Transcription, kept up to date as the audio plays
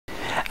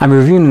I'm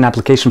reviewing an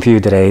application for you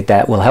today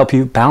that will help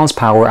you balance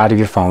power out of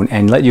your phone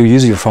and let you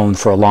use your phone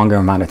for a longer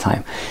amount of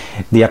time.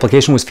 The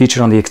application was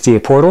featured on the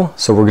XDA portal,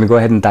 so we're going to go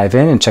ahead and dive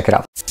in and check it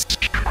out.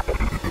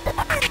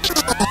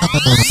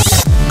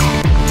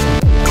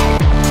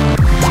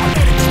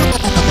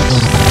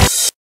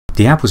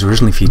 The app was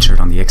originally featured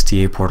on the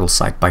XDA portal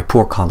site by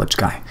Poor College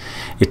Guy.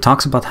 It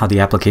talks about how the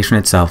application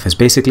itself is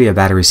basically a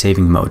battery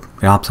saving mode.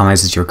 It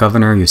optimizes your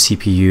governor, your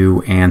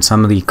CPU, and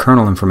some of the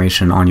kernel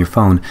information on your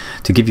phone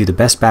to give you the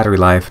best battery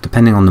life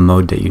depending on the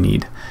mode that you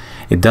need.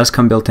 It does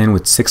come built in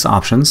with 6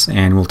 options,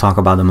 and we'll talk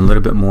about them a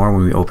little bit more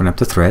when we open up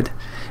the thread.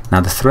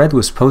 Now, the thread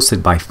was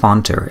posted by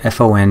Fonter,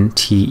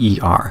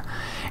 F-O-N-T-E-R.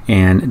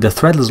 And the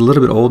thread is a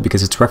little bit old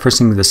because it's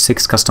referencing the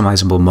 6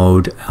 customizable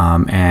mode,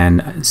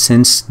 and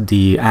since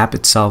the app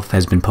itself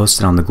has been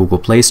posted on the Google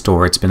Play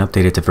Store, it's been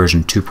updated to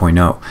version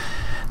 2.0.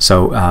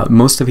 So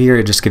most of here,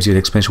 it just gives you the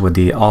explanation with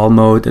the all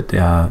mode,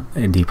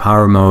 the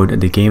power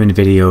mode, the game and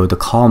video, the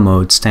call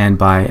mode,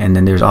 standby, and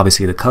then there's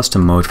obviously the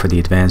custom mode for the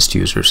advanced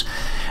users.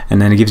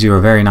 And then it gives you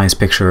a very nice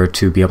picture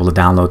to be able to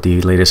download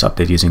the latest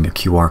update using a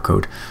QR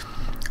code.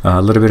 A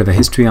little bit of a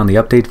history on the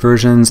update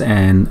versions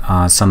and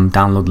some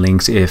download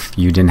links if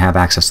you didn't have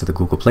access to the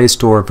Google Play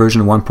Store.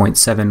 Version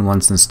 1.7,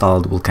 once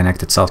installed, will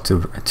connect itself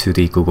to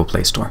the Google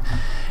Play Store.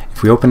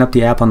 If we open up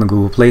the app on the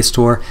Google Play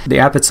Store, the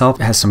app itself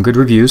has some good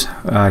reviews.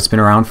 It's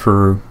been around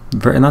for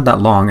not that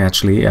long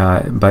actually,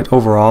 but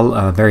overall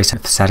a very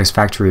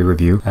satisfactory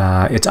review.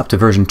 It's up to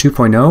version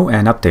 2.0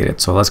 and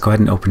updated, so let's go ahead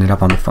and open it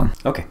up on the phone.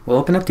 Okay, we'll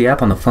open up the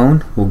app on the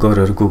phone. We'll go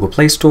to the Google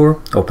Play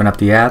Store, open up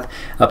the app,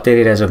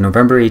 updated as of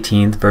November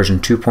 18th, version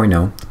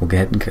 2.0. We'll go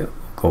ahead and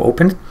go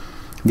open it.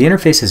 The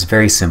interface is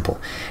very simple.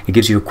 It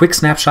gives you a quick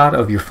snapshot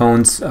of your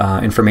phone's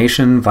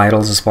information,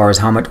 vitals as far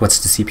as what's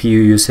the CPU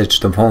usage,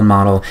 the phone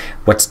model,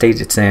 what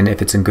state it's in,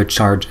 if it's in good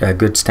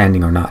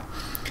standing or not.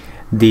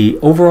 The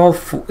overall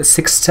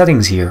 6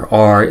 settings here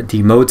are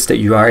the modes that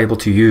you are able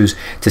to use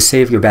to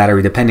save your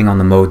battery depending on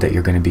the mode that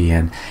you're going to be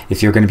in.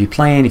 If you're going to be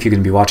playing, if you're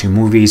going to be watching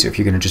movies, or if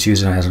you're going to just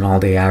use it as an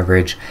all-day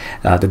average.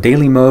 The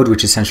daily mode,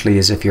 which essentially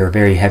is if you're a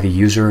very heavy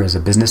user as a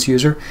business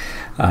user,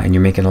 and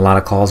you're making a lot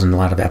of calls and a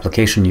lot of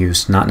application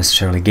use, not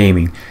necessarily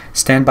gaming.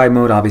 Standby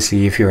mode,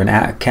 obviously, if you're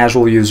a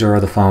casual user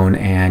of the phone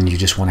and you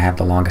just want to have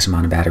the longest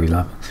amount of battery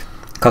level.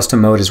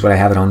 Custom mode is what I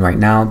have it on right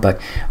now, but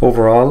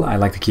overall I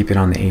like to keep it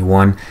on the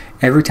A1.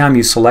 Every time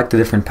you select a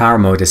different power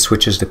mode, it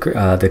switches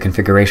the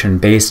configuration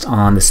based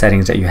on the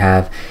settings that you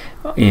have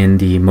in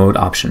the mode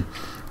option.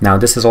 Now,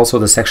 this is also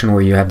the section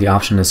where you have the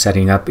option of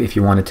setting up if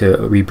you wanted to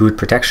reboot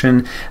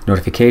protection,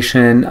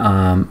 notification,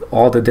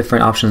 all the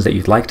different options that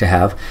you'd like to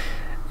have.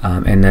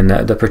 And then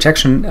the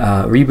protection,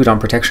 reboot on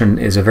protection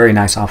is a very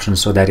nice option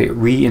so that it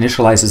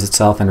reinitializes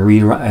itself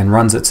and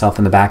runs itself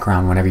in the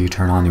background whenever you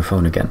turn on your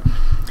phone again.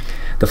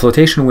 The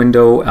flotation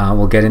window,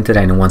 we'll get into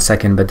that in 1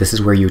 second, but this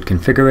is where you would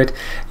configure it.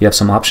 You have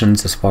some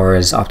options as far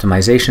as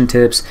optimization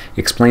tips,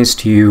 explains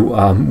to you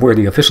where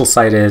the official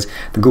site is,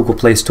 the Google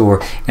Play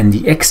Store, and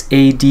the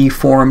XDA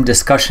Forum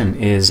discussion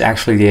is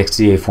actually the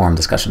XDA Forum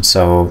discussion.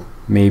 So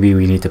maybe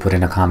we need to put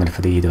in a comment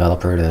for the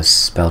developer to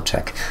spell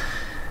check.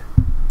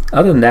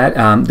 Other than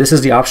that, this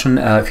is the option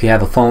if you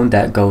have a phone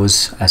that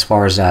goes as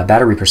far as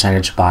battery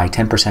percentage by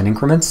 10%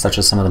 increments, such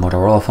as some of the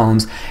Motorola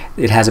phones.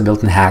 It has a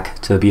built-in hack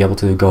to be able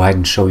to go ahead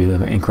and show you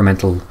an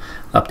incremental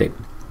update.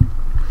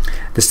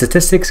 The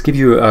statistics give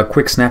you a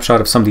quick snapshot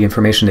of some of the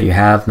information that you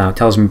have. Now, it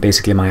tells me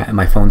basically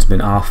my phone's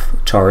been off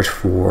charge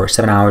for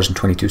 7 hours and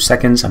 22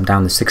 seconds. I'm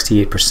down to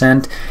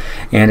 68%,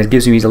 and it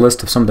gives me the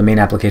list of some of the main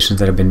applications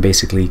that have been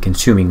basically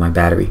consuming my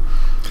battery.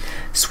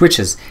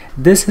 Switches.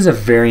 This is a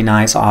very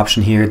nice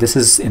option here. This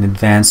is an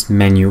advanced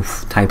menu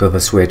type of a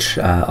switch.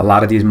 A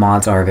lot of these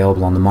mods are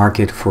available on the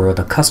market for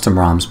the custom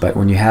ROMs, but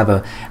when you have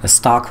a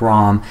stock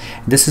ROM,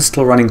 this is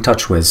still running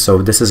TouchWiz,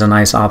 so this is a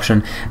nice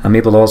option. I'm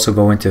able to also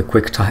go into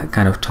quick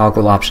kind of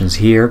toggle options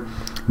here,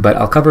 but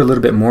I'll cover a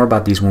little bit more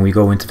about these when we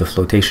go into the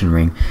flotation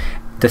ring.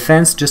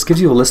 Defense just gives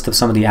you a list of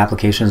some of the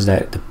applications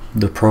that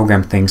the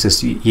program thinks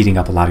is eating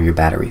up a lot of your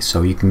battery.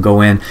 So you can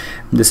go in.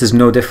 This is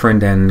no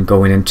different than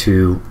going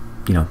into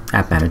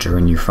App Manager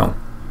in your phone.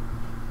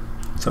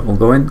 So we'll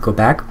go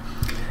back.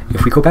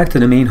 If we go back to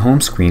the main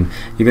home screen,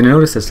 you're going to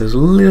notice that there's a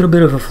little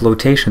bit of a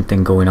flotation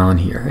thing going on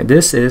here.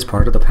 This is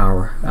part of the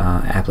power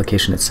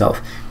application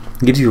itself.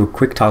 It gives you a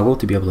quick toggle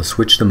to be able to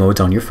switch the modes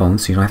on your phone,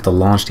 so you don't have to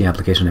launch the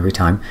application every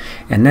time.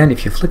 And then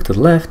if you flick to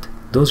the left,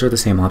 those are the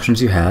same options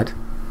you had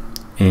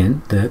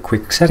in the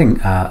quick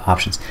setting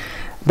options.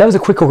 That was a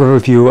quick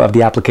overview of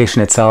the application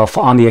itself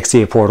on the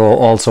XDA portal,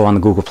 also on the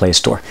Google Play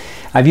Store.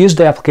 I've used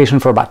the application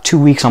for about 2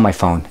 weeks on my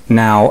phone.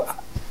 Now,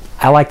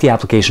 I like the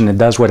application. It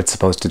does what it's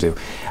supposed to do.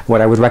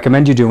 What I would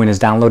recommend you doing is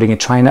downloading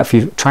it, trying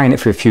it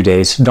for a few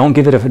days. Don't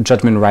give it a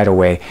judgment right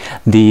away.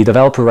 The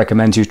developer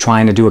recommends you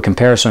trying to do a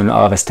comparison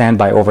of a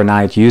standby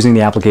overnight, using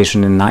the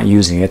application and not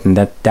using it, and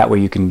that way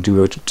you can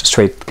do a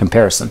straight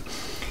comparison.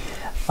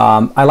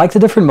 I like the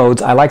different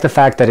modes. I like the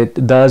fact that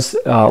it does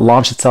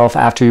launch itself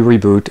after you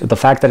reboot. The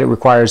fact that it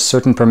requires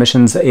certain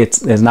permissions,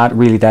 it is not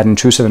really that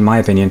intrusive in my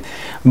opinion,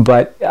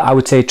 but I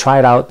would say try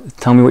it out.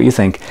 Tell me what you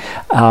think.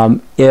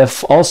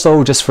 If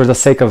also, just for the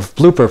sake of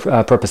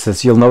blooper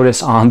purposes, you'll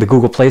notice on the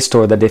Google Play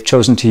Store that they've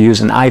chosen to use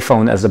an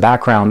iPhone as the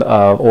background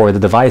or the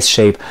device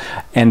shape,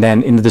 and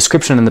then in the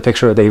description in the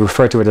picture they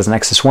refer to it as an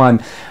Nexus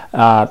 1.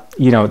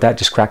 You know, that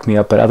just cracked me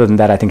up, but other than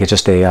that, I think it's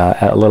just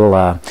a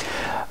little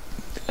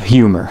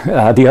humor.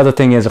 The other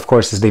thing is, of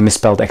course, is they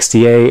misspelled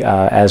XDA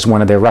as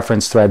one of their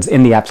reference threads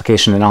in the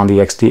application and on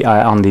the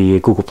on the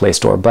Google Play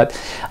Store. But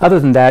other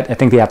than that, I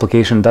think the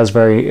application does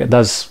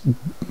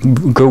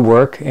good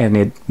work, and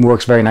it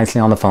works very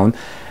nicely on the phone.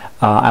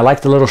 I like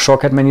the little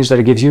shortcut menus that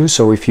it gives you,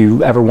 so if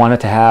you ever wanted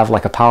to have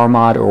like a power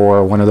mod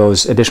or one of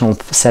those additional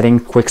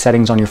quick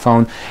settings on your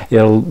phone,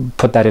 it'll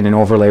put that in an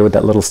overlay with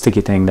that little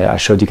sticky thing that I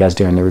showed you guys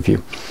during the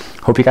review.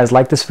 Hope you guys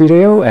liked this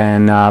video,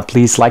 and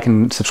please like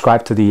and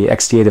subscribe to the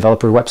XDA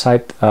Developer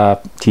website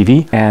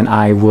TV, and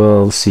I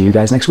will see you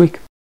guys next week.